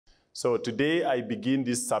So today I begin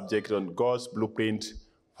this subject on God's blueprint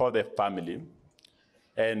for the family.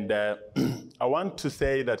 And I want to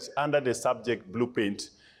say that under the subject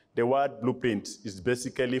blueprint, the word blueprint is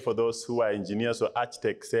basically, for those who are engineers or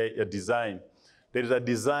architects, say a design. There is a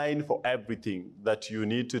design for everything that you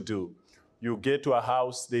need to do. You get to a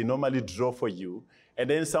house, they normally draw for you, and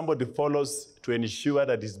then somebody follows to ensure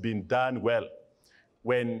that it's been done well.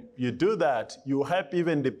 When you do that, you help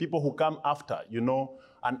even the people who come after. You know,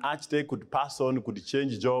 an architect could pass on, could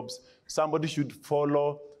change jobs. Somebody should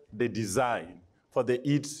follow the design for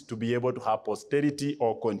it to be able to have posterity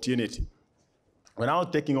or continuity. When I was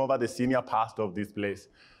taking over the senior pastor of this place,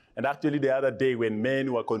 and actually the other day when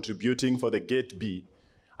men were contributing for the gate B,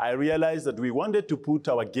 I realized that we wanted to put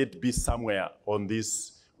our gate B somewhere on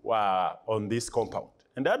this compound.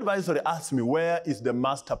 And the advisor asked me, where is the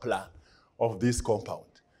master plan of this compound?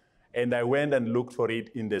 And I went and looked for it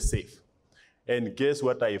in the safe. And guess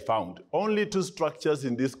what I found? Only 2 structures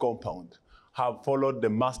in this compound have followed the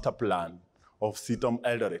master plan of Sitom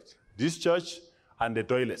Eldoret, this church and the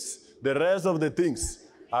toilets. The rest of the things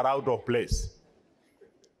are out of place.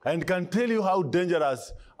 And can tell you how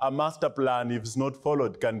dangerous a master plan, if it's not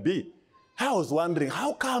followed, can be. I was wondering,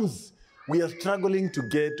 how comes we are struggling to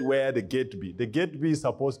get where the gate be? The gate B is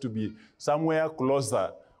supposed to be somewhere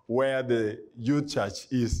closer where the youth church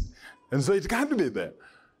is. And so it can't be there.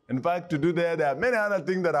 In fact, to do there are many other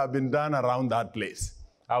things that have been done around that place.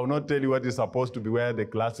 I will not tell you what is supposed to be where the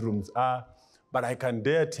classrooms are, but I can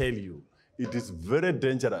dare tell you, it is very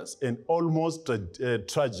dangerous and almost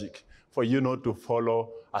tragic for you not to follow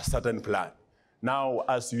a certain plan. Now,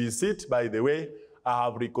 as we sit, by the way, I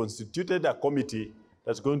have reconstituted a committee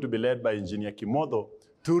that's going to be led by Engineer Kimodo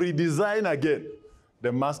to redesign again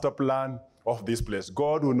the master plan of this place.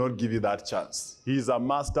 God will not give you that chance. He is a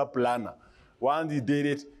master planner. Once he did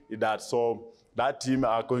it, he did. So that team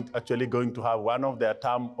are actually going to have one of their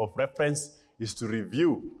term of reference is to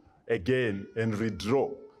review again and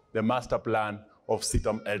redraw the master plan of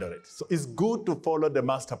Sitom Eldoret. So it's good to follow the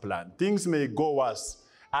master plan. Things may go worse,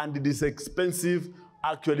 and it is expensive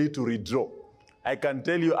actually to redraw. I can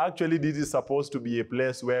tell you, actually, this is supposed to be a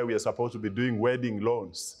place where we are supposed to be doing wedding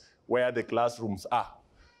lawns, where the classrooms are.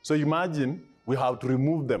 So imagine we have to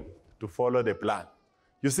remove them to follow the plan.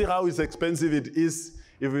 You see how expensive it is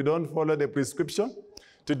if we don't follow the prescription?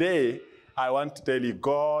 Today, I want to tell you,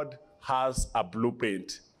 God has a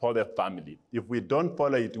blueprint for the family. If we don't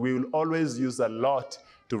follow it, we will always use a lot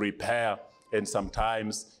to repair, and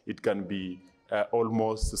sometimes it can be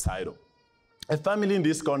almost suicidal. A family in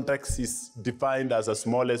this context is defined as the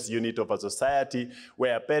smallest unit of a society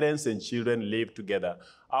where parents and children live together.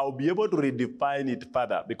 I'll be able to redefine it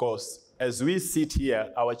further because as we sit here,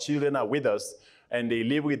 our children are with us and they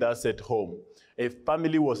live with us at home. A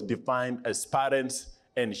family was defined as parents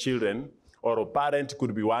and children, or a parent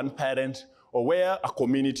could be one parent, or where a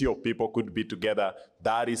community of people could be together.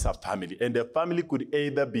 That is a family. And the family could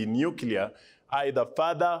either be nuclear, either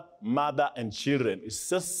father, mother, and children. It's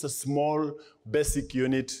just a small basic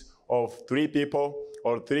unit of 3 people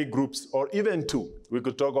or 3 groups, or even 2. We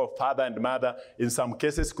could talk of father and mother. In some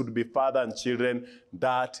cases, could be father and children.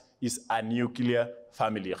 That is a nuclear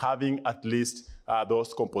family, having at least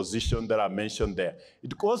those compositions that are mentioned there.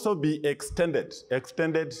 It could also be extended.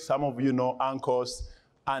 Extended, some of you know, uncles,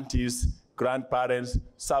 aunties, grandparents,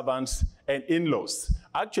 servants, and in-laws.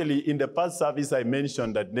 Actually, in the first service, I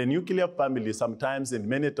mentioned that the nuclear family sometimes and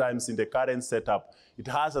many times in the current setup, it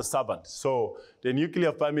has a servant. So the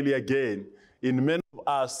nuclear family, again, in many of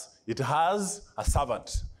us, it has a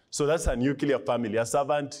servant. So that's a nuclear family. A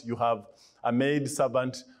servant, you have a maid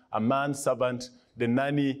servant, a man servant, the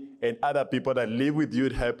nanny, and other people that live with you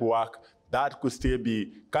to help work. That could still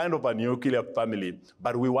be kind of a nuclear family.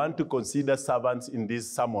 But we want to consider servants in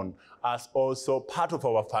this sermon as also part of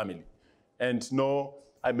our family. And no,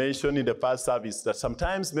 I mentioned in the first service that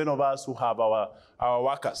sometimes many of us who have our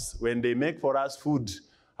workers, when they make for us food,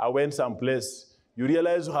 I went someplace, you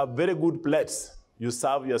realize you have very good plates. You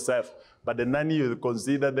serve yourself. But the nanny, you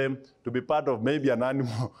consider them to be part of maybe an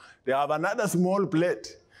animal. They have another small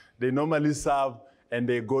plate. They normally serve and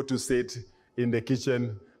they go to sit in the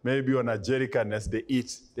kitchen, maybe on a jerrycan as they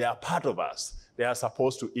eat. They are part of us. They are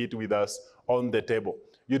supposed to eat with us on the table.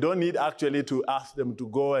 You don't need actually to ask them to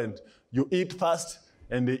go and you eat first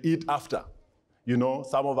and they eat after. You know,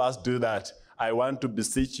 some of us do that. I want to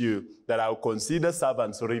beseech you that I'll consider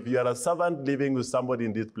servants, or if you are a servant living with somebody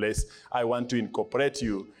in this place, I want to incorporate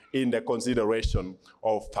you in the consideration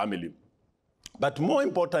of family. But more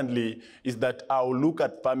importantly is that I'll look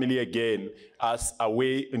at family again as a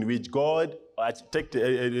way in which God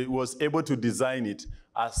was able to design it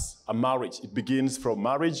as a marriage. It begins from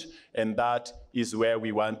marriage, and that is where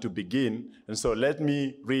we want to begin. And so let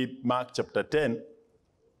me read Mark chapter 10.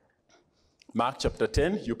 Mark chapter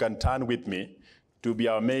 10, you can turn with me to be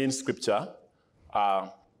our main scripture.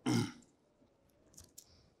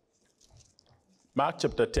 Mark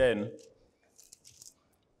chapter 10.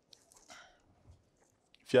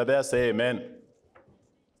 If you are there, say amen.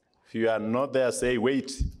 If you are not there, say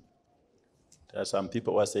wait. There are some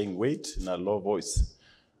people who are saying wait in a low voice.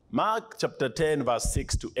 Mark chapter 10, verse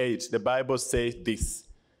 6 to 8, the Bible says this.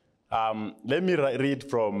 Let me read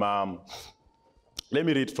from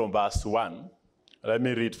verse 1. Let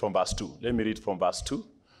me read from verse 2. Let me read from verse 2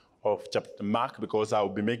 of chapter Mark, because I will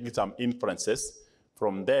be making some inferences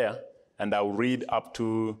from there, and I will read up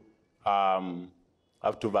to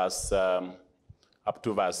verse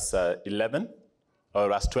 11 or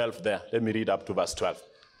verse 12 there. Let me read up to verse 12.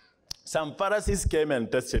 Some Pharisees came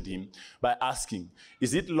and tested him by asking,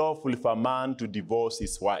 "Is it lawful for a man to divorce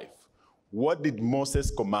his wife? What did Moses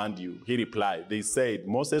command you?" He replied, they said,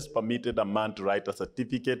 "Moses permitted a man to write a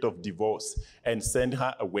certificate of divorce and send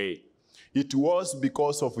her away. It was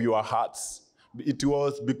because of your hearts. It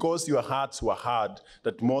was because your hearts were hard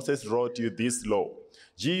that Moses wrote you this law."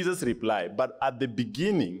 Jesus replied, "But at the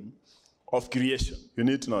beginning of creation, you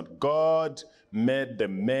need to know, God made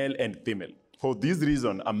them male and female. For this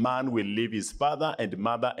reason, a man will leave his father and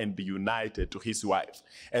mother and be united to his wife,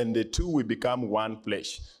 and the two will become one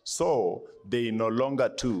flesh. So they no longer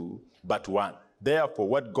two, but one. Therefore,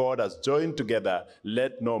 what God has joined together,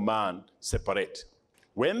 let no man separate."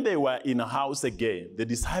 When they were in a house again, the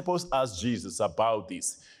disciples asked Jesus about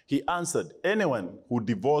this. He answered, "Anyone who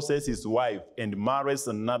divorces his wife and marries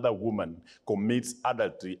another woman commits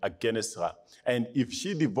adultery against her. And if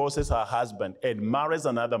she divorces her husband and marries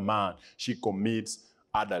another man, she commits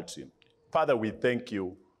adultery." Father, we thank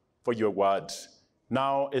you for your word.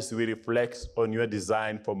 Now, as we reflect on your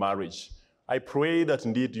design for marriage, I pray that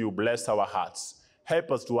indeed you bless our hearts.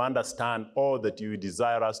 Help us to understand all that you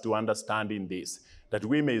desire us to understand in this, that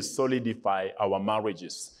we may solidify our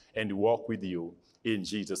marriages and walk with you. In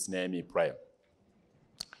Jesus' name we pray.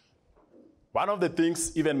 One of the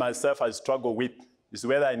things even myself I struggle with is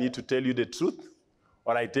whether I need to tell you the truth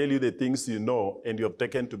or I tell you the things you know and you have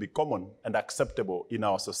taken to be common and acceptable in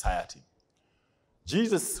our society.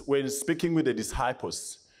 Jesus, when speaking with the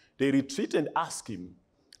disciples, they retreat and ask him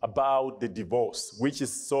about the divorce, which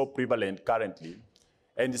is so prevalent currently.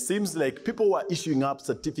 And it seems like people were issuing up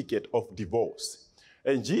certificate of divorce.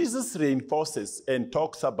 And Jesus reinforces and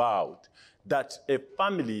talks about that a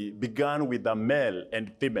family began with a male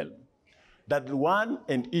and female, that one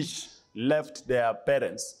and each left their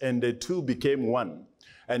parents and the two became one.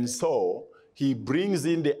 And so he brings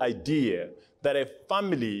in the idea that a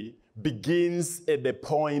family begins at the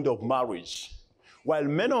point of marriage. While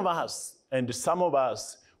many of us and some of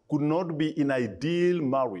us could not be in ideal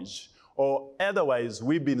marriage, or otherwise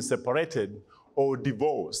we've been separated or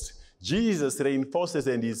divorced, Jesus reinforces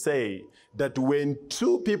and he says that when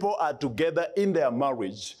two people are together in their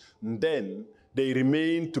marriage, then they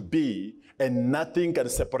remain to be and nothing can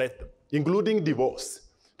separate them, including divorce.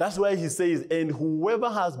 That's why he says, "And whoever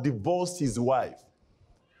has divorced his wife,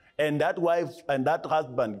 and that wife and that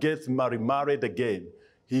husband gets married again,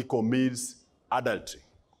 he commits adultery."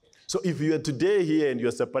 So if you are today here and you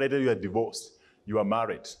are separated, you are divorced, you are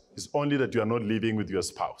married. It's only that you are not living with your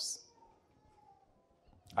spouse.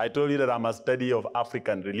 I told you that I'm a study of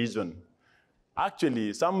African religion.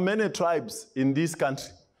 Actually, many tribes in this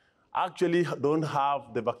country actually don't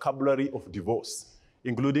have the vocabulary of divorce,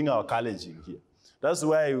 including our Kalenjin here. That's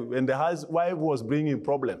why when the wife was bringing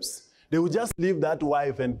problems, they would just leave that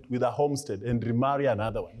wife with a homestead and remarry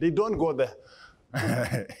another one. They don't go there.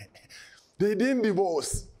 They didn't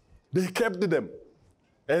divorce. They kept them.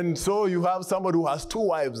 And so you have somebody who has two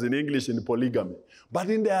wives in English in polygamy. But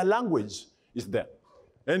in their language, it's there.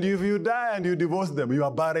 And if you die and you divorce them, you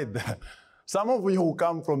are buried there. Some of you who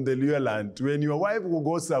come from the Luo land, when your wife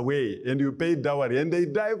goes away and you pay dowry, and they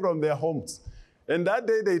die from their homes, and that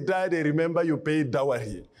day they die, they remember you paid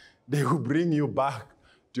dowry, they will bring you back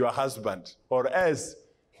to your husband, or else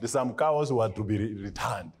some cows who are to be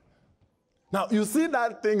returned. Now, you see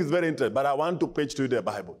that thing is very interesting, but I want to page to the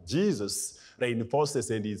Bible. Jesus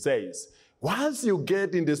reinforces and he says, once you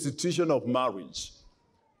get in the situation of marriage,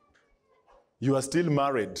 you are still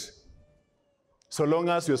married, so long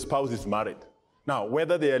as your spouse is married. Now,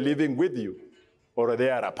 whether they are living with you or they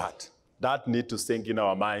are apart, that needs to sink in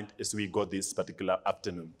our mind as we go this particular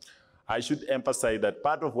afternoon. I should emphasize that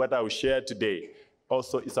part of what I will share today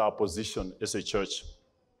also is our position as a church.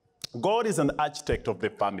 God is an architect of the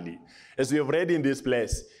family. As we have read in this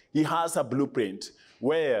place, He has a blueprint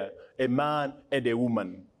where a man and a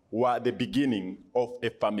woman were the beginning of a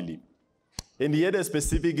family. And he had a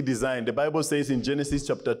specific design. The Bible says in Genesis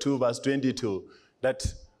chapter 2, verse 22, that,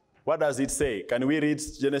 what does it say? Can we read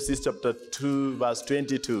Genesis chapter 2, verse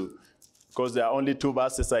 22? Because there are only 2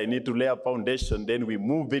 verses, I need to lay a foundation, then we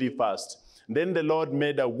move very fast. Then the Lord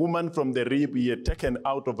made a woman from the rib he had taken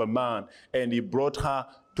out of a man, and he brought her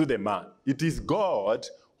to the man. It is God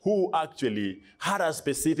who actually had a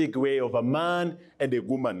specific way of a man and a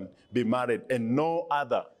woman be married, and no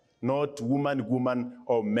other, not woman,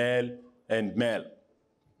 or male and male.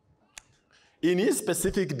 In his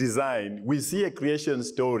specific design, we see a creation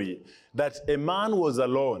story that a man was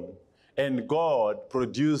alone, and God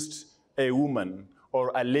produced a woman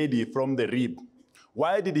or a lady from the rib.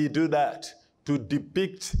 Why did he do that? To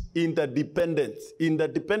depict interdependence.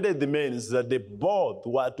 Interdependence means that they both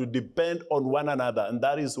were to depend on one another, and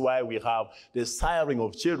that is why we have the siring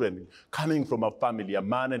of children coming from a family, a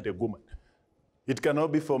man and a woman. It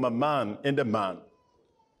cannot be from a man and a man.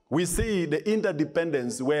 We see the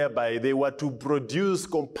interdependence whereby they were to produce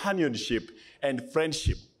companionship and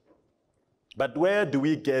friendship. But where do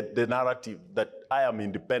we get the narrative that I am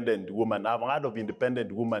independent woman? I've heard of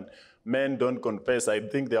independent woman. Men don't confess. I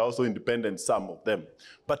think they're also independent, some of them.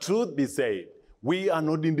 But truth be said, we are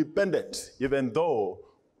not independent, even though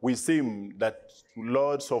we seem that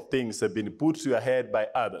lots of things have been put to your head by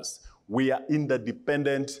others. We are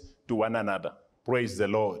interdependent to one another. Praise the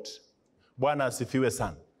Lord. Bwana asifiwe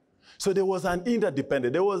sana. So there was an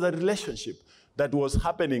interdependent, there was a relationship that was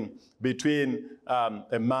happening between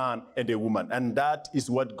a man and a woman. And that is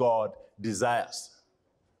what God desires.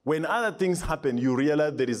 When other things happen, you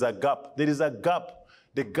realize there is a gap. There is a gap.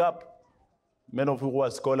 The gap, many of you who are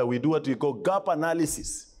scholars, we do what we call gap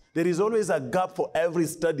analysis. There is always a gap for every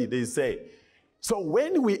study, they say. So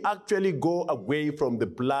when we actually go away from the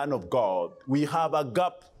plan of God, we have a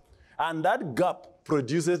gap. And that gap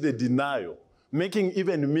produces the denial, making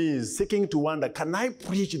even me seeking to wonder, can I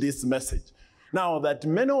preach this message? Now that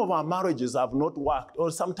many of our marriages have not worked, or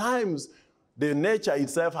sometimes the nature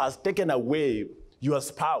itself has taken away your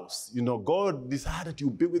spouse. You know, God decided to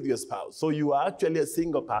be with your spouse. So you are actually a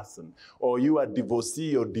single person, or you are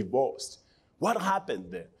divorcee or divorced. What happened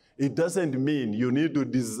there? It doesn't mean you need to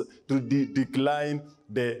decline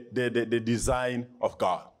the design of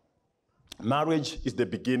God. Marriage is the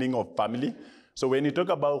beginning of family. So when you talk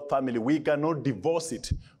about family, we cannot divorce it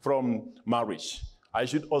from marriage. I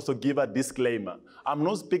should also give a disclaimer. I'm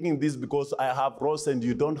not speaking this because I have Rose and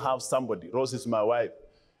you don't have somebody. Rose is my wife.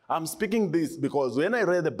 I'm speaking this because when I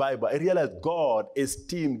read the Bible, I realized God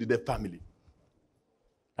esteemed the family.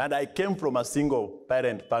 And I came from a single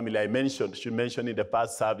parent family. She mentioned in the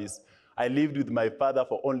past service, I lived with my father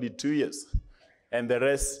for only 2 years. And the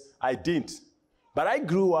rest, I didn't. But I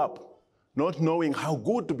grew up not knowing how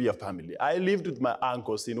good to be a family. I lived with my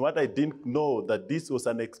uncles in what I didn't know that this was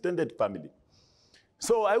an extended family.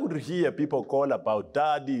 So I would hear people call about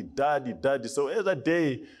daddy, daddy, daddy. So every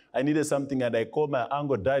day I needed something and I called my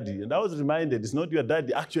uncle daddy. And I was reminded, it's not your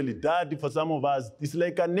daddy. Actually, daddy for some of us is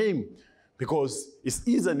like a name because it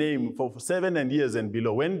is a name for 7 years and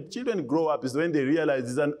below. When children grow up is when they realize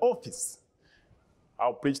it's an office.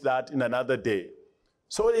 I'll preach that in another day.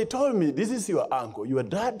 So they told me, this is your uncle. Your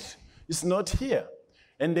dad is not here.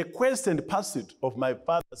 And the quest and pursuit of my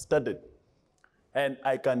father started. And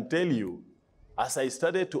I can tell you, as I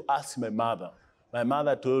started to ask my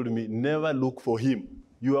mother told me, never look for him.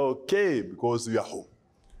 You are okay because you are home.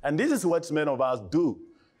 And this is what many of us do.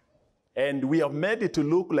 And we have made it to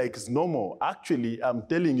look like it's normal. Actually, I'm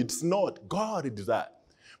telling you, it's not. God did that.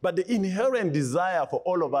 But the inherent desire for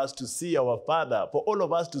all of us to see our Father, for all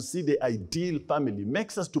of us to see the ideal family,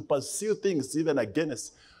 makes us to pursue things even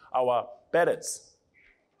against our parents.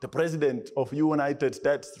 The president of United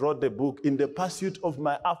States wrote the book, In the Pursuit of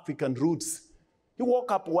My African Roots. He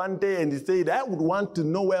woke up one day and he said, I would want to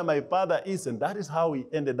know where my father is. And that is how he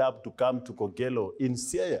ended up to come to Kogelo in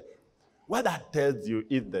Syria. What that tells you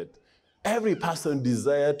is that every person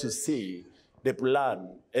desires to see the plan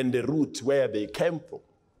and the route where they came from.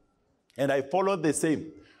 And I followed the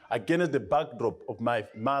same against the backdrop of my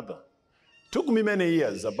mother. Took me many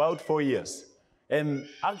years, about 4 years. And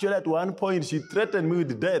actually at one point she threatened me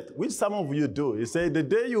with death, which some of you do. He said, the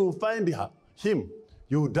day you find him,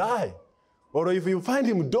 you die. Or if you find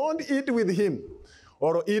him, don't eat with him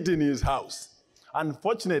or eat in his house.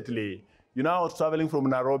 Unfortunately, you know, I was traveling from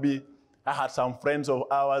Nairobi. I had some friends of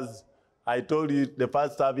ours. I told you the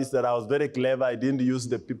first service that I was very clever. I didn't use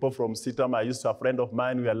the people from Sitam. I used a friend of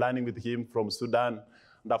mine. We were learning with him from Sudan.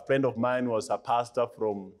 And a friend of mine was a pastor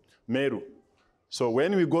from Meru. So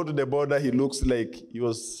when we go to the border, he looks like he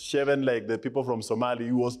was shaven like the people from Somalia.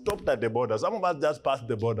 He was stopped at the border. Some of us just passed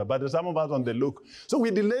the border, but some of us on the look. So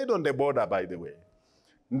we delayed on the border, by the way.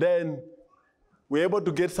 Then we were able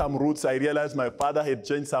to get some routes. I realized my father had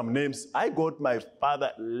changed some names. I got my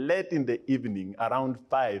father late in the evening, around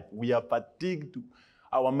 5. We are fatigued.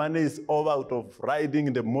 Our money is over out of riding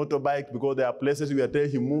in the motorbike because there are places we are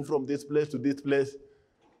telling him, move from this place to this place.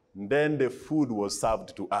 And then the food was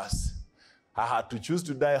served to us. I had to choose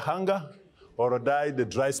to die hunger or die the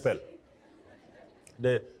dry spell.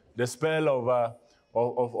 The spell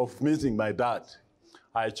of missing my dad.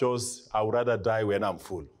 I chose, I would rather die when I'm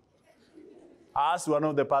full. I asked one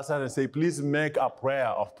of the pastors and say, please make a prayer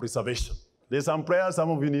of preservation. There's some prayers some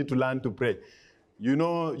of you need to learn to pray. You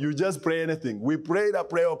know, you just pray anything. We prayed a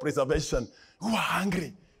prayer of preservation. We were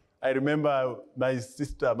hungry. I remember my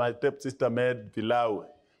stepsister made pilau.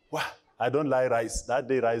 Wow, I don't like rice. That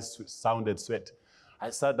day rice sounded sweet. I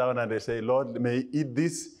sat down and I said, Lord, may I eat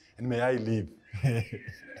this and may I live.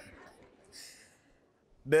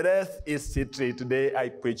 The rest is history. Today I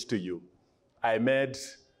preach to you. I met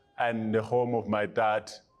in the home of my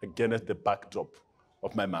dad against the backdrop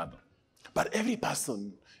of my mother. But every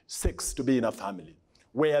person seeks to be in a family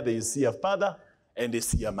where they see a father and they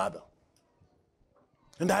see a mother.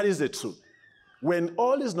 And that is the truth. When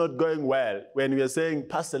all is not going well, when we are saying,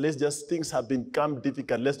 Pastor, things have become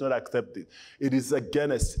difficult, let's not accept it. It is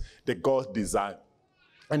against the God's design.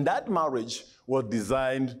 And that marriage was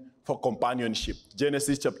designed for companionship.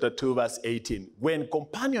 Genesis chapter 2, verse 18. When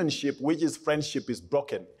companionship, which is friendship, is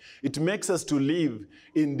broken, it makes us to live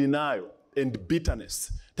in denial and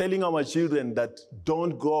bitterness, telling our children that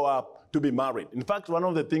don't grow up to be married. In fact, one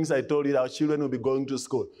of the things I told you, our children will be going to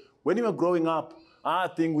school. When you were growing up, our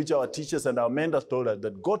thing which our teachers and our mentors told us,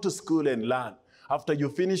 that go to school and learn. After you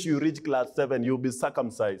finish, you reach class 7, you'll be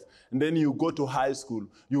circumcised. And then you go to high school,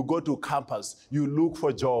 you go to campus, you look for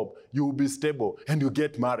a job, you'll be stable, and you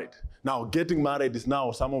get married. Now, getting married is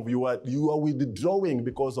now, some of you are withdrawing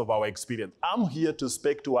because of our experience. I'm here to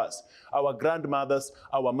speak to us, our grandmothers,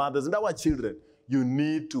 our mothers, and our children. You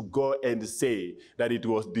need to go and say that it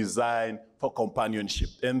was designed for companionship.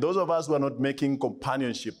 And those of us who are not making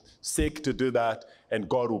companionship, seek to do that, and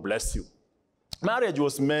God will bless you. Marriage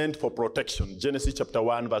was meant for protection. Genesis chapter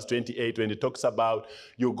 1, verse 28, when it talks about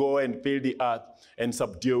you go and fill the earth and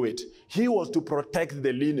subdue it. He was to protect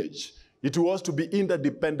the lineage. It was to be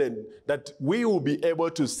interdependent, that we will be able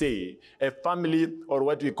to say a family, or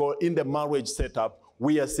what we call in the marriage setup,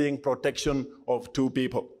 we are seeing protection of two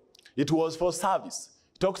people. It was for service.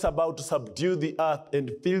 It talks about to subdue the earth and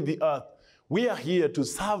fill the earth. We are here to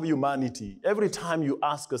serve humanity. Every time you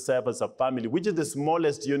ask yourself as a family, which is the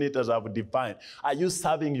smallest unit as I've defined, are you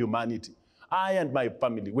serving humanity? I and my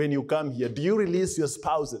family, when you come here, do you release your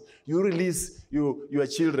spouses? You release your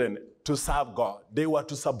children to serve God. They were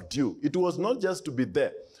to subdue. It was not just to be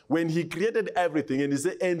there. When he created everything and he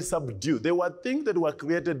said, and subdue, there were things that were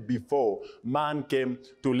created before man came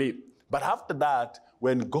to live. But after that,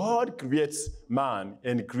 when God creates man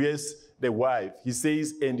and creates the wife, he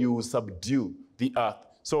says, and you will subdue the earth.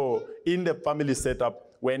 So in the family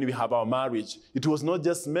setup, when we have our marriage, it was not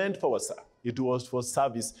just meant for us, it was for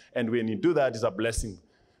service. And when you do that, it's a blessing.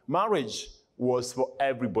 Marriage was for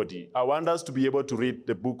everybody. I want us to be able to read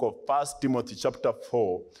the book of 1 Timothy chapter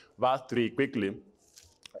 4, verse 3 quickly,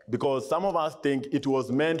 because some of us think it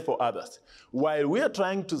was meant for others. While we are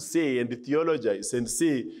trying to say and theologize and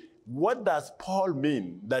say, what does Paul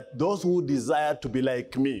mean? That those who desire to be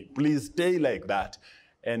like me, please stay like that.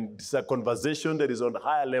 And it's a conversation that is on a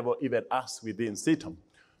higher level, even us within Satan.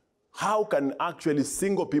 How can actually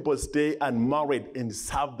single people stay unmarried and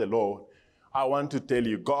serve the Lord? I want to tell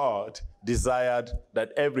you, God desired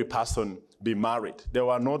that every person be married. There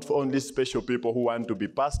were not only special people who want to be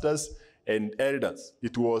pastors and elders.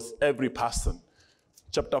 It was every person.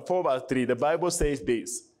 Chapter 4, verse 3, the Bible says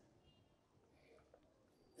this.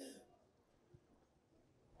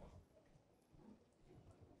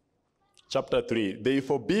 Chapter 3, they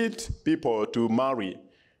forbid people to marry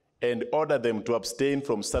and order them to abstain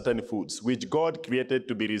from certain foods, which God created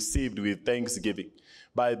to be received with thanksgiving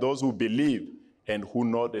by those who believe and who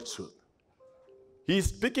know the truth. He's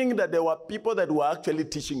speaking that there were people that were actually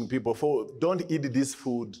teaching people, don't eat this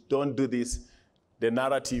food, don't do this, the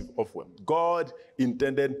narrative of them. God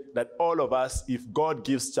intended that all of us, if God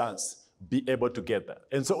gives chance, be able to get that.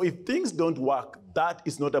 And so if things don't work, that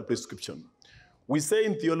is not a prescription. We say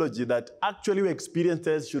in theology that actually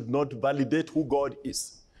experiences should not validate who God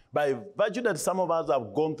is. By virtue that some of us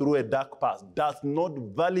have gone through a dark past, does not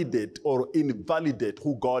validate or invalidate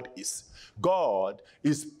who God is. God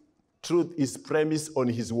is truth is premised on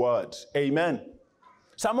his word. Amen.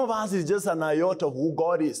 Some of us is just an iota of who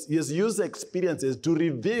God is. He has used experiences to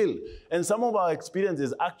reveal. And some of our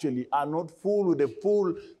experiences actually are not full with the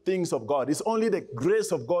full things of God. It's only the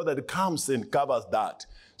grace of God that comes and covers that.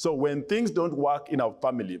 So when things don't work in our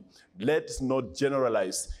family, let's not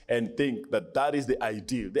generalize and think that that is the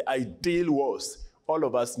ideal. The ideal was all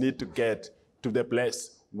of us need to get to the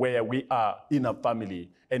place where we are in a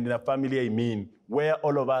family. And in a family, I mean, where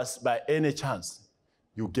all of us, by any chance,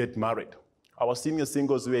 you get married. Our senior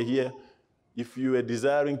singles who are here, if you are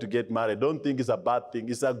desiring to get married, don't think it's a bad thing.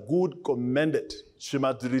 It's a good commended. She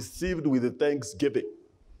must be received with thanksgiving.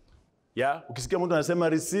 Yeah? Ukisikia mtu anasema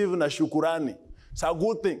receive na shukurani. It's a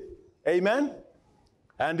good thing. Amen?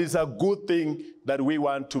 And it's a good thing that we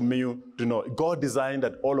want to know. God designed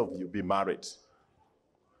that all of you be married.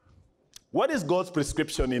 What is God's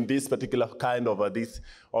prescription in this particular kind of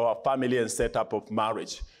a family and setup of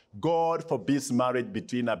marriage? God forbids marriage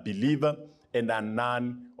between a believer and a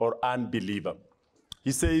non or unbeliever.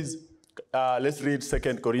 He says, let's read 2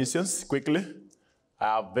 Corinthians quickly.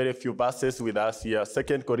 I have very few verses with us here.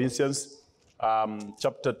 2 Corinthians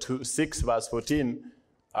chapter 6, verse 14.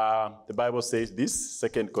 The Bible says this,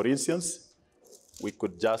 2 Corinthians. We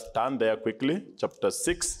could just turn there quickly. Chapter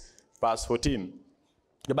 6, verse 14.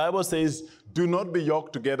 The Bible says, do not be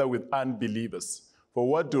yoked together with unbelievers. For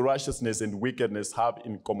what do righteousness and wickedness have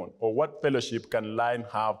in common? Or what fellowship can light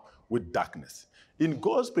have with darkness? In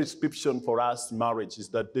God's prescription for us, marriage is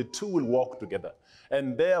that the two will walk together.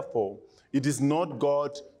 And therefore, it is not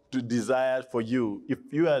God to desire for you. If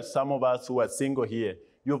you are some of us who are single here,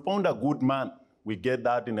 you found a good man. We get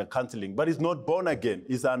that in a counseling. But he's not born again.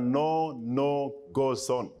 He's a no-go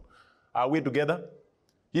zone. Are we together?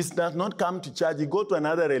 He does not come to church. He go to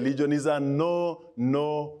another religion. He's a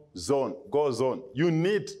no zone, go zone.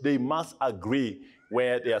 They must agree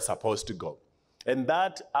where they are supposed to go. And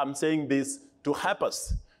that, I'm saying this to help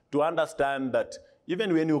us to understand that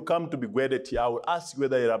even when you come to be wedded here, I will ask you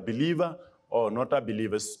whether you're a believer or not a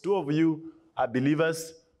believer. Two of you are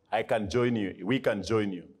believers, I can join you. We can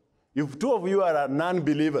join you. If two of you are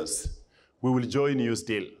non-believers, we will join you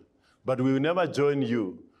still. But we will never join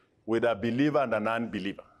you with a believer and a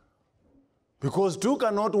non-believer. Because two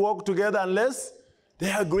cannot walk together unless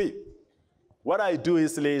they agree. What I do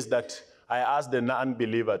is that I ask the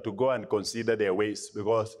non-believer to go and consider their ways,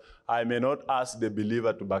 because I may not ask the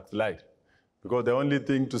believer to backslide. Because the only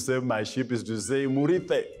thing to save my sheep is to say,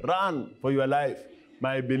 Murife, run for your life,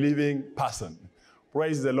 my believing person.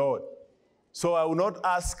 Praise the Lord. So I will not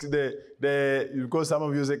ask because some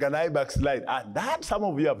of you say, can I backslide? And that some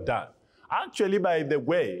of you have done. Actually, by the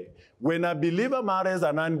way, when a believer marries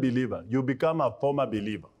an unbeliever, you become a former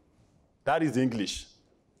believer. That is English.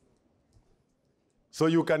 So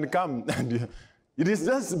you can come, and it is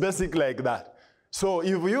just basic like that. So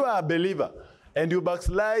if you are a believer and you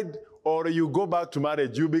backslide or you go back to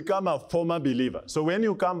marriage, you become a former believer. So when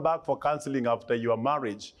you come back for counseling after your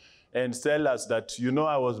marriage and tell us that,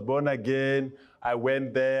 I was born again, I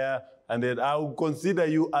went there, and then I will consider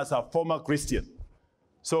you as a former Christian.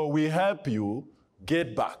 So we help you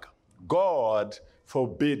get back. God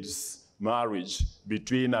forbids marriage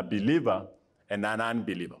between a believer and an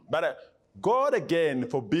unbeliever. But God again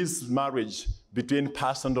forbids marriage between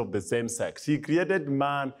persons of the same sex. He created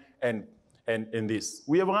man and this.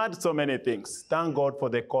 We have heard so many things. Thank God for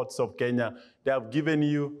the courts of Kenya. They have given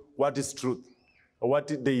you what is truth, or what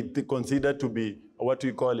they consider to be, or what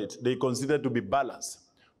we call it, they consider to be balance.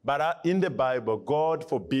 But in the Bible, God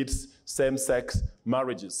forbids same-sex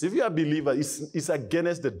marriages. If you are a believer, it's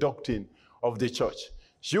against the doctrine of the church.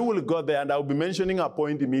 You will go there, and I'll be mentioning a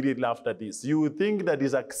point immediately after this. You will think that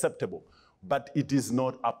is acceptable, but it is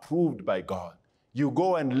not approved by God. You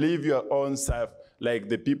go and live your own self like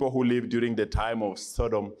the people who lived during the time of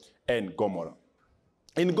Sodom and Gomorrah.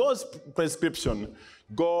 In God's prescription,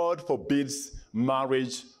 God forbids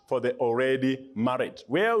marriage for the already married.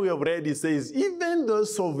 Where we already says, even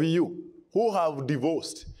those of you who have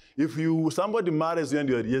divorced, if somebody marries you and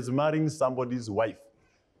you're just marrying somebody's wife.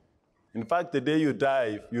 In fact, the day you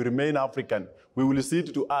die, if you remain African, we will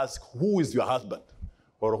sit to ask, who is your husband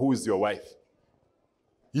or who is your wife?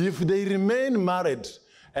 If they remain married,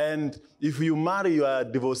 and if you marry your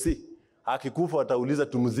divorcee, akikufa watauliza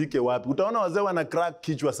tumuzike wapi. Utaona wazee wana crack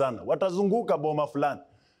kichwa sana. Watazunguka boma fulani,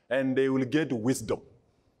 and they will get wisdom.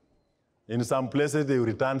 In some places, they will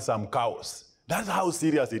return some cows. That's how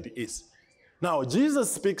serious it is. Now,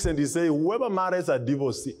 Jesus speaks and he says, whoever marries a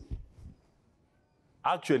divorcee,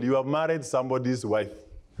 actually, you have married somebody's wife.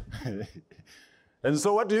 And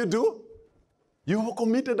so what do? You have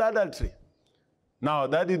committed adultery. Now,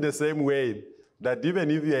 that is the same way that even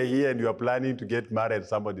if you are here and you are planning to get married,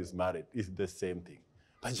 somebody is married. It's the same thing.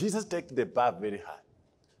 But Jesus takes the bar very hard.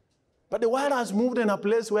 But the world has moved in a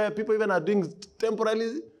place where people even are doing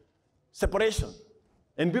temporary separation.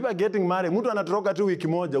 And people are getting married. Mtu anatoroka tu wiki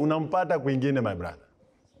moja, unampata kwingine, my brother.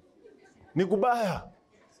 Ni kubaya.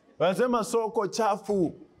 Wanasema soko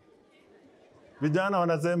chafu. Vijana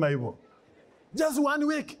wanasema hivyo. Just 1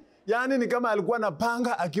 week. Yani ni kama alikuwa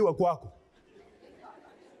anapanga akiwa kwako.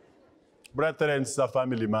 Brethren,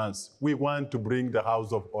 family mans, we want to bring the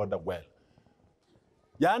house of order well.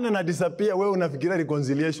 Yani na disappear, wewe unafikiria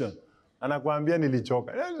reconciliation. Anakuambia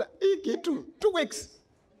nilichoka. Hii kitu 2 weeks.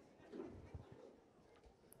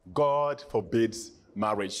 God forbids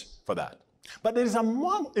marriage for that. But there is a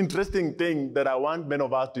more interesting thing that I want many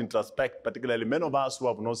of us to introspect, particularly many of us who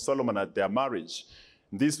have known Solomon at their marriage.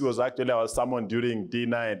 This was actually our sermon during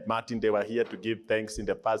dinner, and Martin, they were here to give thanks in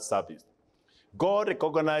the first service. God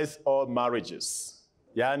recognized all marriages.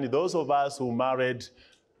 Yani those of us who married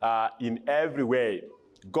in every way,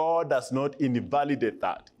 God does not invalidate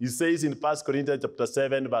that. He says in 1 Corinthians chapter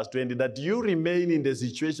 7, verse 20, that you remain in the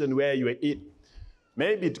situation where you are in.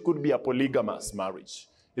 Maybe it could be a polygamous marriage.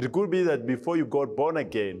 It could be that before you got born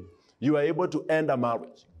again, you are able to end a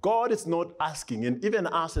marriage. God is not asking, and even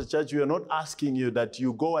as a church, we are not asking you that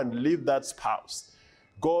you go and leave that spouse.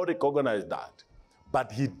 God recognizes that.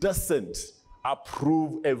 But he doesn't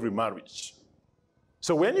approve every marriage.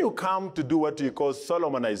 So when you come to do what you call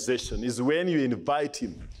Solomonization, is when you invite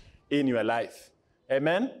him in your life.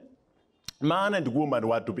 Amen? Man and woman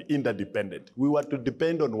were to be interdependent. We were to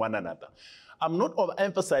depend on one another. I'm not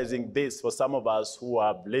overemphasizing this for some of us who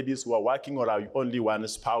are ladies who are working or are only one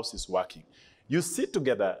spouse is working. You sit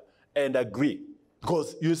together and agree.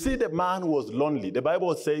 Because you see, the man was lonely. The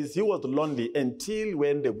Bible says he was lonely until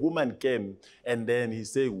when the woman came, and then he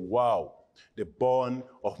said, wow, the bone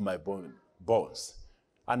of my bones.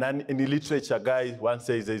 And then in the literature, guy once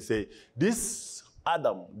says, they say, this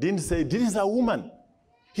Adam didn't say, this is a woman.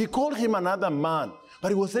 He called him another man, but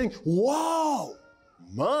he was saying, wow,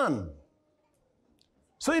 man.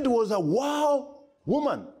 So it was a wow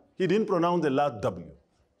woman. He didn't pronounce the last W.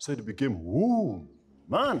 So it became woo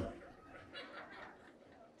man.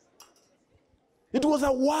 It was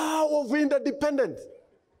a wow of interdependence.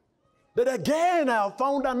 That again, I have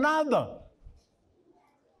found another.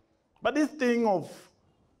 But this thing of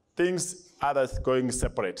things others going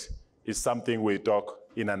separate is something we talk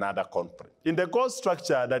in another conference. In the God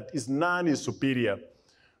structure that is none is superior,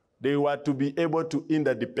 they were to be able to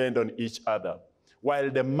interdepend on each other.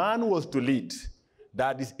 While the man was to lead,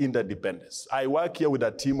 that is interdependence. I work here with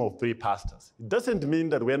a team of 3 pastors. It doesn't mean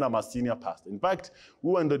that when I'm a senior pastor. In fact,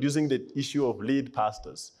 we were introducing the issue of lead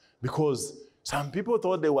pastors because some people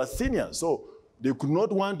thought they were senior, so they could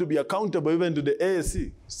not want to be accountable even to the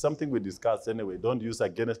ASC. Something we discussed anyway. Don't use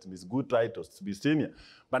against me. It's good titles to be senior.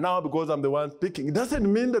 But now because I'm the one speaking, it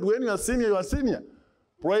doesn't mean that when you are senior, you are senior.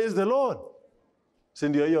 Praise the Lord.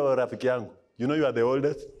 Sindio yo rafiki yangu. You know you are the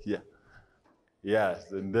oldest? Yeah.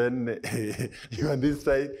 Yes, and then you on this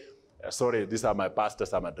side, sorry, these are my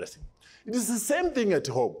pastors I'm addressing. It is the same thing at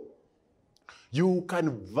home. You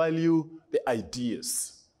can value the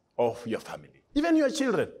ideas of your family, even your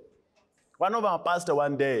children. One of our pastors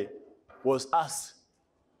one day was asked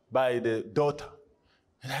by the daughter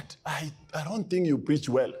that, I don't think you preach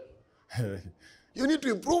well. You need to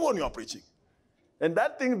improve on your preaching. And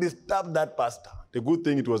that thing disturbed that pastor. The good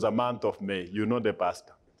thing, it was a month of May. You know the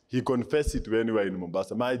pastor. He confessed it when we were in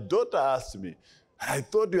Mombasa. My daughter asked me, I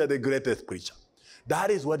thought you are the greatest preacher.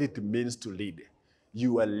 That is what it means to lead.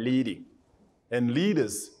 You are leading. And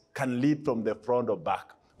leaders can lead from the front or back,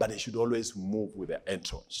 but they should always move with their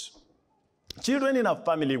entourage. Children in a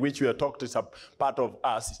family, which we are talking is a part of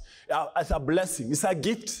us, as a blessing. It's a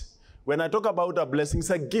gift. When I talk about a blessing, it's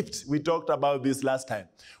a gift. We talked about this last time.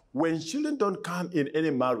 When children don't come in any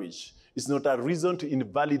marriage, it's not a reason to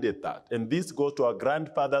invalidate that. And this goes to our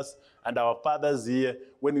grandfathers and our fathers here.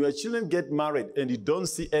 When your children get married and you don't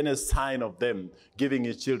see any sign of them giving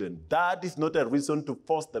you children, that is not a reason to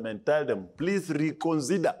force them and tell them, please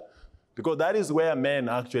reconsider. Because that is where men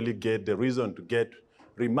actually get the reason to get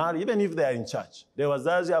remarried, even if they are in church. The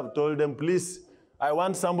wazazi have told them, please, I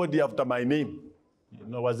want somebody after my name. You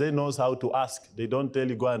know, wazazi knows how to ask. They don't tell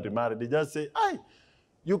you go and remarry. They just say, hey,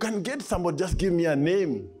 you can get somebody, just give me a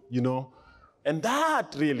name, you know. And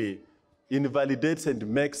that really invalidates and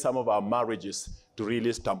makes some of our marriages to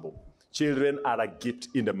really stumble. Children are a gift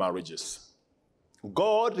in the marriages.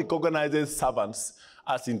 God recognizes servants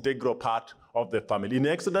as integral part of the family. In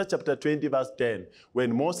Exodus chapter 20, verse 10,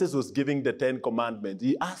 when Moses was giving the 10 commandments,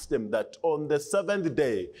 he asked them that on the 7th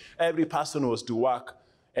day, every person was to work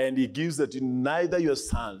And he gives that to neither your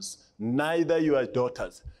sons, neither your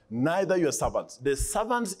daughters, neither your servants. The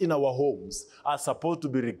servants in our homes are supposed to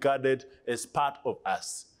be regarded as part of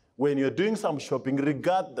us. When you're doing some shopping,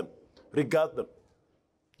 regard them. Regard them.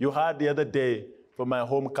 You heard the other day from my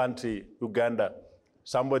home country, Uganda,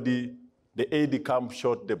 somebody, the aide camp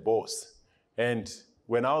shot the boss. And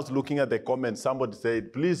when I was looking at the comments, somebody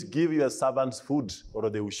said, please give your servants food or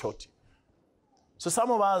they will shoot you. So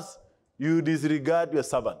some of us, you disregard your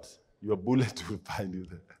servants. Your bullet will find you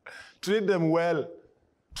there. Treat them well.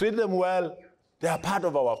 Treat them well. They are part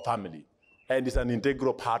of our family. And it's an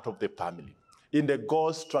integral part of the family. In the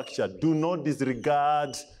God structure, do not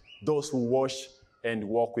disregard those who wash and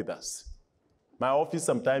walk with us. My office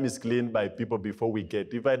sometimes is cleaned by people before we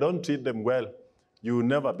get. If I don't treat them well, you will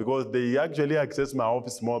never, because they actually access my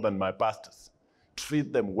office more than my pastors.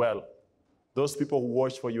 Treat them well. Those people who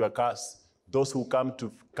wash for your cars, those who come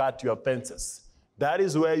to cut your fences, that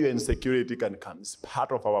is where your insecurity can come. It's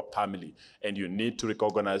part of our family, and you need to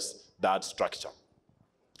recognize that structure.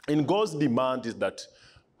 In God's demand is that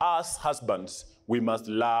as husbands, we must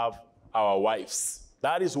love our wives.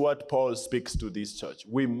 That is what Paul speaks to this church.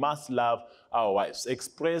 We must love our wives,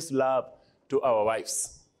 express love to our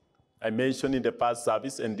wives. I mentioned in the past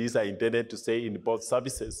service, and this I intended to say in both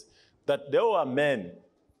services, that there were men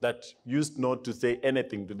that used not to say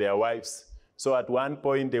anything to their wives. So at one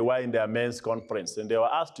point, they were in their men's conference, and they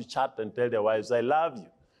were asked to chat and tell their wives, I love you.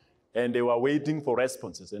 And they were waiting for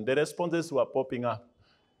responses, and the responses were popping up.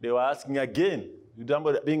 They were asking again.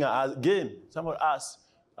 Someone asked,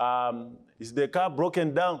 is the car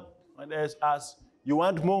broken down? And they asked, you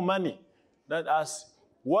want more money? That asked,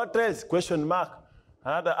 what else? Question mark.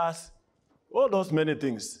 Another asked, all those many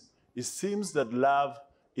things. It seems that love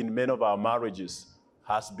in many of our marriages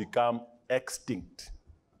has become extinct.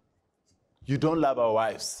 You don't love our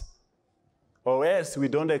wives, or else we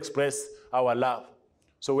don't express our love.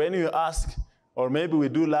 So when you ask, or maybe we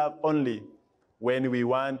do love only when we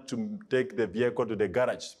want to take the vehicle to the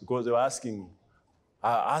garage, because they're asking,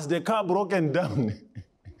 has the car broken down?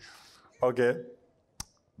 Okay.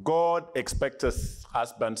 God expects us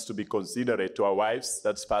husbands to be considerate to our wives.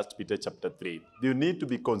 That's 1 Peter chapter 3. You need to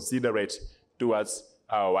be considerate towards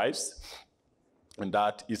our wives, and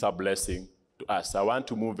that is a blessing to us. I want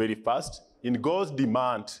to move very fast. In God's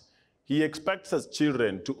demand, he expects us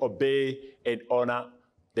children to obey and honor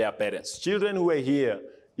their parents. Children who are here,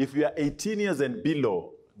 if you are 18 years and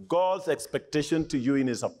below, God's expectation to you in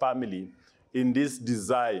his family, in this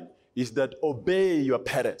design, is that obey your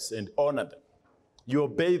parents and honor them. You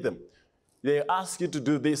obey them. They ask you to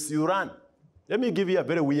do this, you run. Let me give you a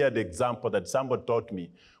very weird example that somebody taught me.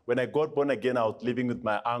 When I got born again, I was living with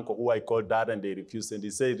my uncle, who I called dad, and they refused. And he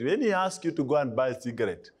said, when he asks you to go and buy a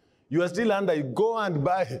cigarette, you are still under it, go and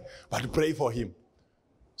buy, but pray for him.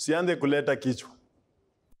 Sianze kuleta kichwa.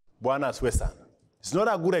 Bwana asifiwe sana. It's not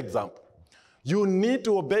a good example. You need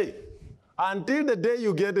to obey. Until the day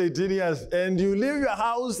you get 18 years and you leave your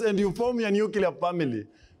house and you form your nuclear family,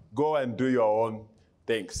 go and do your own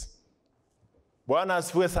things. Bwana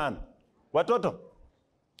asifiwe sana. Watoto,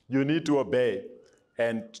 you need to obey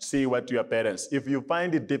and see what your parents. If you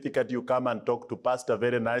find it difficult, you come and talk to pastor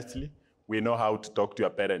very nicely. We know how to talk to your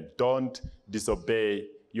parents. Don't disobey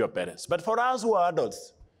your parents. But for us who are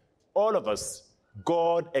adults, all of us,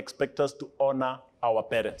 God expects us to honor our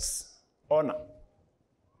parents. Honor.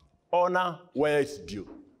 Honor where it's due.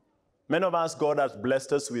 Many of us, God has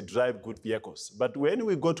blessed us with drive good vehicles. But when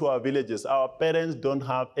we go to our villages, our parents don't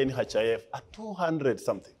have any HIF at 200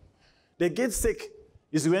 something. They get sick.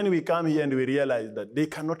 It's when we come here and we realize that they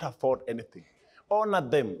cannot afford anything. Honor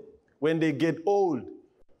them when they get old.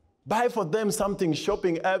 Buy for them something,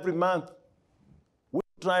 shopping every month. We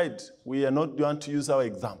tried. We are not going to use our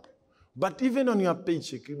example. But even on your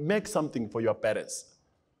paycheck, make something for your parents.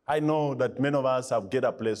 I know that many of us have get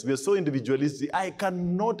a place. We are so individualistic. I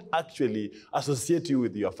cannot actually associate you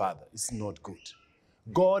with your father. It's not good.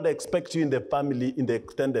 God expects you in the family, in the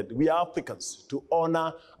extended. We are Africans to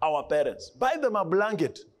honor our parents. Buy them a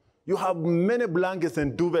blanket. You have many blankets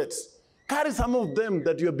and duvets. Carry some of them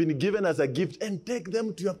that you have been given as a gift and take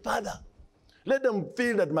them to your father. Let them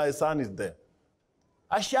feel that my son is there.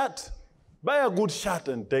 A shirt. Buy a good shirt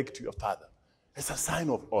and take to your father. It's a sign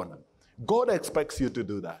of honor. God expects you to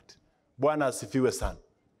do that. Bwana asifiwe sana.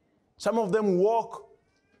 Some of them walk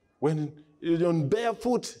when you're on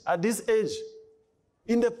barefoot at this age.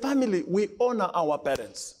 In the family, we honor our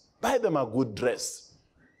parents. Buy them a good dress.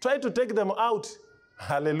 Try to take them out.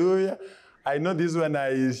 Hallelujah. I know this one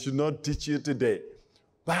I should not teach you today.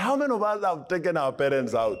 But how many of us have taken our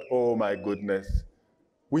parents out? Oh my goodness.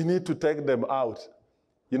 We need to take them out.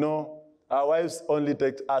 You know, Our wives only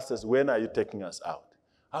take us as, when are you taking us out?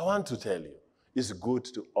 I want to tell you, it's good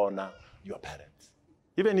to honor your parents.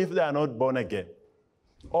 Even if they are not born again,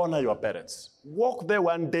 honor your parents. Walk there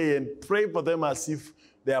one day and pray for them as if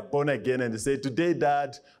they are born again and say, today,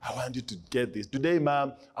 Dad, I want you to get this. Today,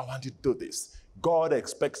 Mom, I want you to do this. God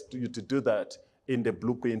expects you to do that in the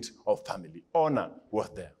blueprint of family. Honor was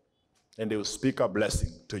there. And they will speak a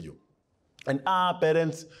blessing to you. And our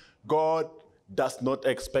parents, God does not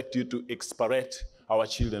expect you to expirate our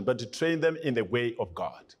children, but to train them in the way of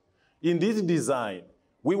God. In this design,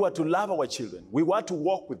 we were to love our children. We were to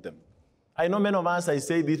walk with them. I know many of us, I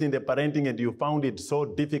say this in the parenting, and you found it so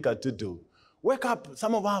difficult to do. Wake up,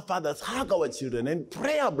 some of our fathers, hug our children and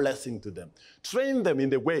pray a blessing to them. Train them in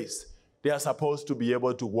the ways they are supposed to be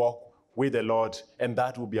able to walk with the Lord, and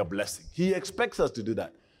that will be a blessing. He expects us to do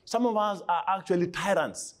that. Some of us are actually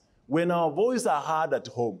tyrants. When our voices are heard at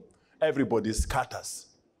home, everybody scatters.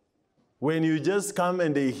 When you just come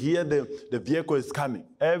and they hear the vehicle is coming,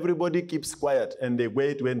 everybody keeps quiet and they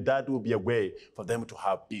wait when that will be a way for them to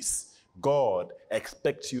have peace. God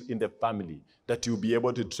expects you in the family that you'll be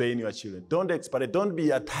able to train your children. Don't expect, don't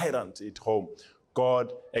be a tyrant at home.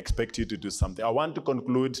 God expects you to do something. I want to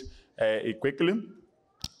conclude quickly.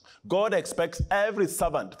 God expects every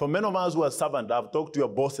servant. For many of us who are servants, I've talked to your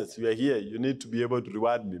bosses. You are here. You need to be able to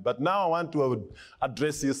reward me. But now I want to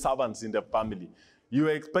address you servants in the family. You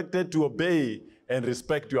are expected to obey and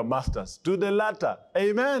respect your masters. To the latter.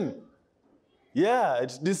 Amen. Yeah,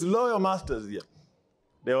 it's disloyal masters here.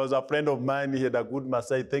 There was a friend of mine, he had a good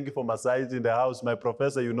massage. Thank you for massage in the house. My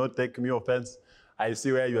professor, you not take me offense. I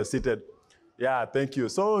see where you are seated. Yeah, thank you.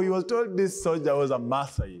 So he was told this soldier was a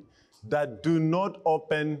massage that do not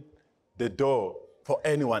open the door for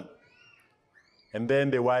anyone. And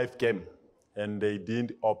then the wife came and they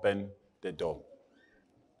didn't open the door.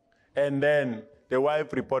 And then the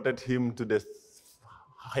wife reported him to the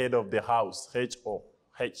head of the house,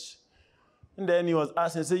 H-O-H. And then he was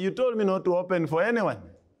asked and said, you told me not to open for anyone.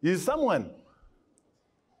 He's someone.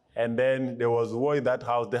 And then there was war in that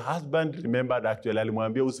house. The husband remembered actually,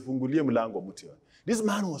 this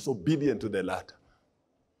man was obedient to the latter.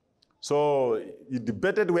 So he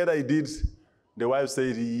debated whether he did. The wife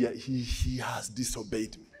said, he has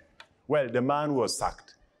disobeyed me. Well, the man was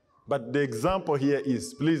sacked. But the example here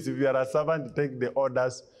is, please, if you are a servant, take the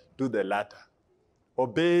orders to the latter.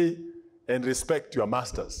 Obey and respect your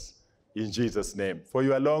masters in Jesus' name for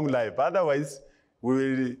your long life. Otherwise,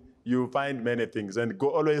 you find many things. And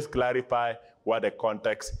always clarify what the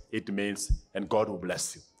context it means, and God will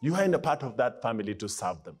bless you. You are in a part of that family to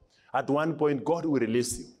serve them. At one point, God will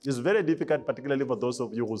release you. It's very difficult, particularly for those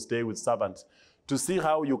of you who stay with servants, to see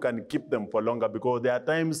how you can keep them for longer, because there are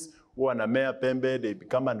times when they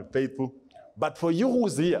become unfaithful. But for you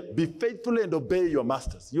who's here, be faithful and obey your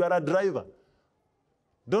masters. You are a driver.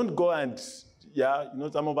 Don't go and,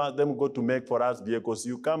 some of them go to make for us vehicles.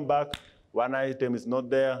 You come back, one item is not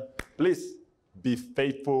there. Please be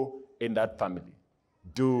faithful in that family.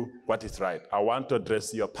 Do what is right. I want to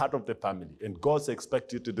address you. You're part of the family, and God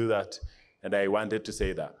expects you to do that, and I wanted to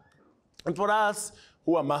say that. And for us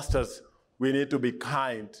who are masters, we need to be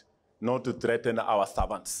kind, not to threaten our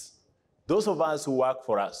servants. Those of us who work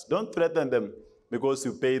for us, don't threaten them because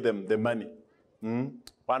you pay them the money.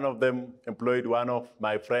 One of them employed one of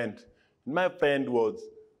my friends. My friend was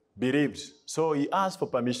bereaved, so he asked for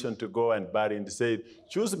permission to go and bury him. He said,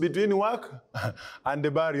 choose between work and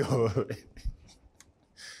the burial.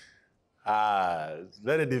 It's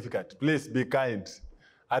very difficult. Please be kind.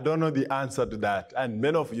 I don't know the answer to that, and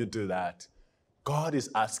many of you do that. God is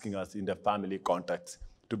asking us in the family context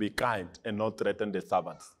to be kind and not threaten the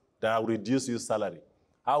servants. That I will reduce your salary.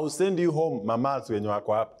 I will send you home, mamas, when you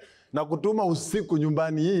are up. Na kutuma usiku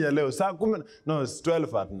nyumbani hii ya leo. No, it's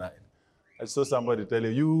 12 at night. I saw somebody tell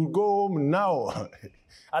you go home now.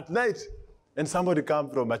 At night. And somebody come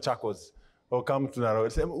from Machakos or come to Nairobi.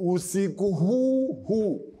 Say, usiku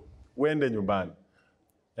huu. Wende nyumbani.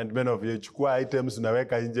 And many of you, chukua items,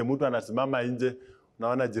 unaweka nje, mtu anasimama nje,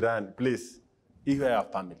 unaona jirani. Please, if you are a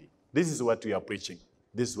family, this is what we are preaching.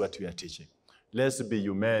 This is what we are teaching. Let's be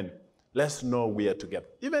human. Let's know we are together.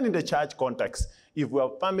 Even in the church context, if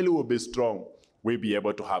our family will be strong, we'll be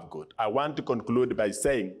able to have good. I want to conclude by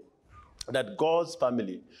saying that God's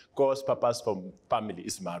family, God's purpose for family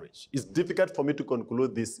is marriage. It's difficult for me to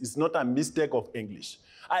conclude this. It's not a mistake of English.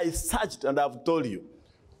 I searched and I've told you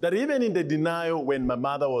that even in the denial, when my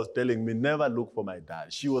mother was telling me never look for my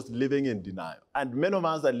dad, she was living in denial. And many of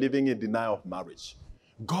us are living in denial of marriage.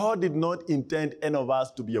 God did not intend any of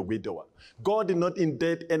us to be a widower. God did not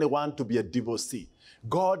intend anyone to be a divorcee.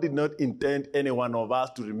 God did not intend any one of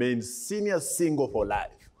us to remain senior single for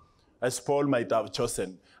life. as Paul might have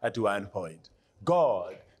chosen at one point.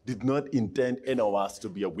 God did not intend any of us to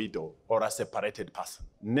be a widow or a separated person.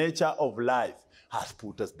 Nature of life has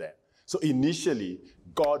put us there. So initially,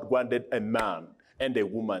 God wanted a man and a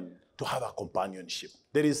woman to have a companionship.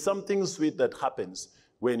 There is something sweet that happens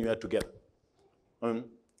when you are together.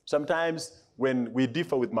 Sometimes when we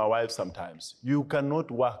differ with my wife sometimes, you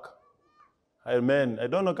cannot work. Amen. I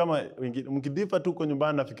don't know kama mkidifa tu kwa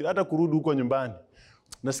nyumbani nafikiri hata kurudi huko nyumbani.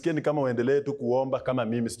 Nasikia ni kama uendelee tu kuomba kama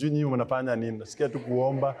mimi. Sijui nyinyi mnafanya nini. Nasikia tu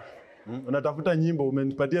kuomba. Unatafuta nyimbo,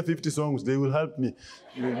 umenipatia 50 songs, they will help me.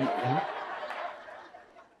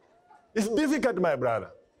 It's difficult, my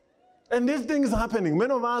brother. And these things happening.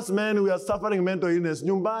 Many of us men, we are suffering mental illness.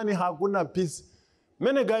 Nyumbani hakuna peace.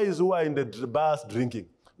 Many guys who are in the bars drinking.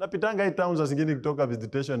 Napitanga hii towns zingine kutoka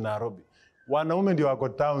visitation Nairobi. Wanaume ndio wako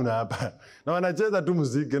town hapa. Na wanacheza tu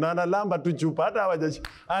muziki na analamba tu chupa hata hawajachi.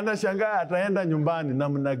 Anashangaa ataenda nyumbani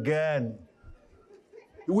namna gani?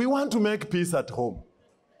 We want to make peace at home.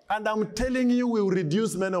 And I'm telling you, we will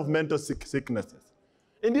reduce many of mental sicknesses.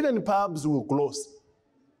 And even pubs will close.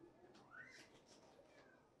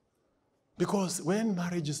 Because when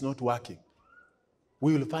marriage is not working,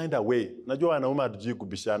 we will find a way. Najua wanaume hatujui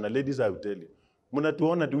kubishana. Ladies, I will tell you.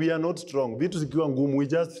 Mnatuona we are not strong. Vitu zikiwa ngumu,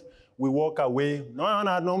 we walk away.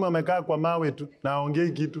 Naona wanaume wamekaa kwa mawe tu na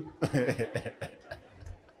ongei kitu.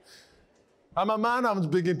 I'm a man, I'm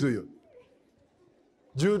speaking to you.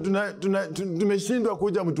 Juu tumeshindwa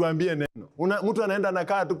kuja mtuambie neno. Mtu anaenda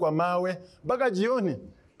anakaa tu kwa mawe mpaka jioni.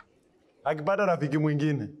 Akipata rafiki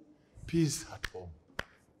mwingine. Peace at home.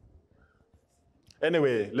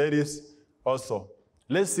 Anyway, ladies, also,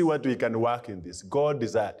 let's see what we can work in this. God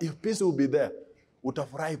desires. If peace will be there,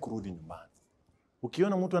 utafurahi kurudi nyumbani.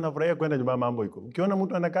 Ukiona mtu anafurahia kwenda nyumbani mambo iko. Ukiona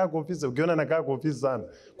mtu anakaa kwa ofisi, ukiona anakaa kwa ofisi sana,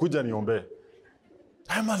 kuja niombe.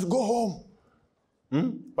 I must go home.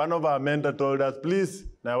 One of our mentors told us, please,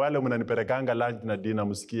 na wale mnanipelekanga lunch na dinner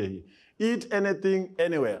msikie hii. Eat anything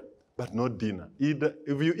anywhere, but not dinner.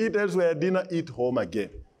 If you eat elsewhere dinner, eat home again.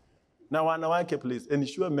 Now wanawake, please,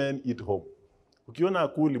 ensure men eat home. Ukiona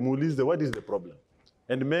akuli, muulize, what is the problem?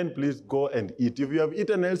 And men, please go and eat. If you have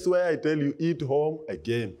eaten elsewhere, I tell you, eat home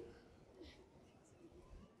again.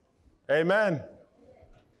 Amen.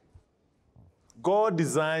 God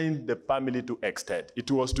designed the family to extend. It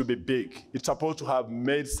was to be big. It's supposed to have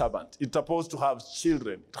maid servants. It's supposed to have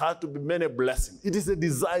children. It has to be many blessings. It is a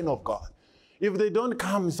design of God. If they don't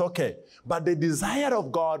come, it's okay. But the desire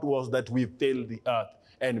of God was that we fill the earth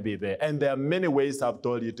and be there. And there are many ways I've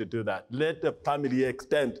told you to do that. Let the family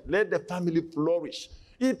extend. Let the family flourish.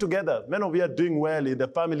 Eat together. Many of you are doing well in the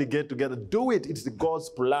family get together. Do it. It's God's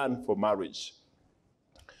plan for marriage.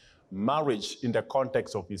 Marriage in the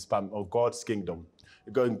context of of God's kingdom.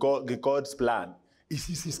 God's plan is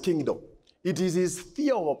his kingdom. It is his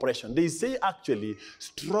sphere of operation. They say actually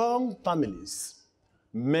strong families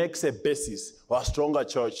makes a basis for a stronger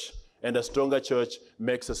church, and a stronger church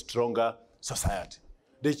makes a stronger society.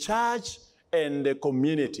 The church and the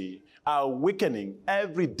community are weakening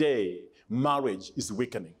every day. Marriage is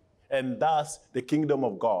weakening. And thus the kingdom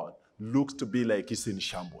of God looks to be like it's in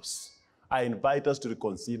shambles. I invite us to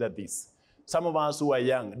reconsider this. Some of us who are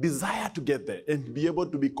young desire to get there and be able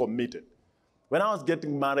to be committed. When I was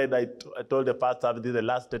getting married, I told the first service, this is the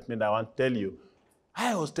last statement I want to tell you.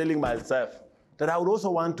 I was telling myself that I would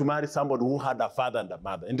also want to marry somebody who had a father and a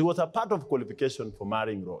mother. And it was a part of qualification for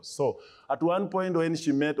marrying Rose. So at one point when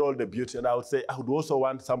she met all the beauty, and I would say, I would also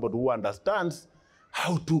want somebody who understands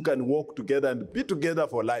how two can walk together and be together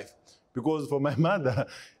for life. Because for my mother,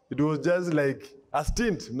 it was just like a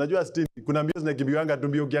stint. Mnajua stint. Kuna mbio zinakimbiwanga tu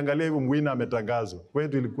mbio ukiangalia hivyo mwina ametangazwa.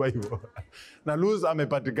 Kwetu ilikuwa hivyo. Na lose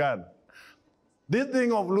amepatikana. This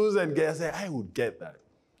thing of lose and get, I say, I would get that.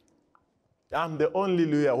 I'm the only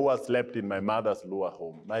Luya who has slept in my mother's Luya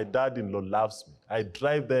home. My dad-in-law loves me. I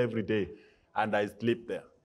drive there every day and I sleep there.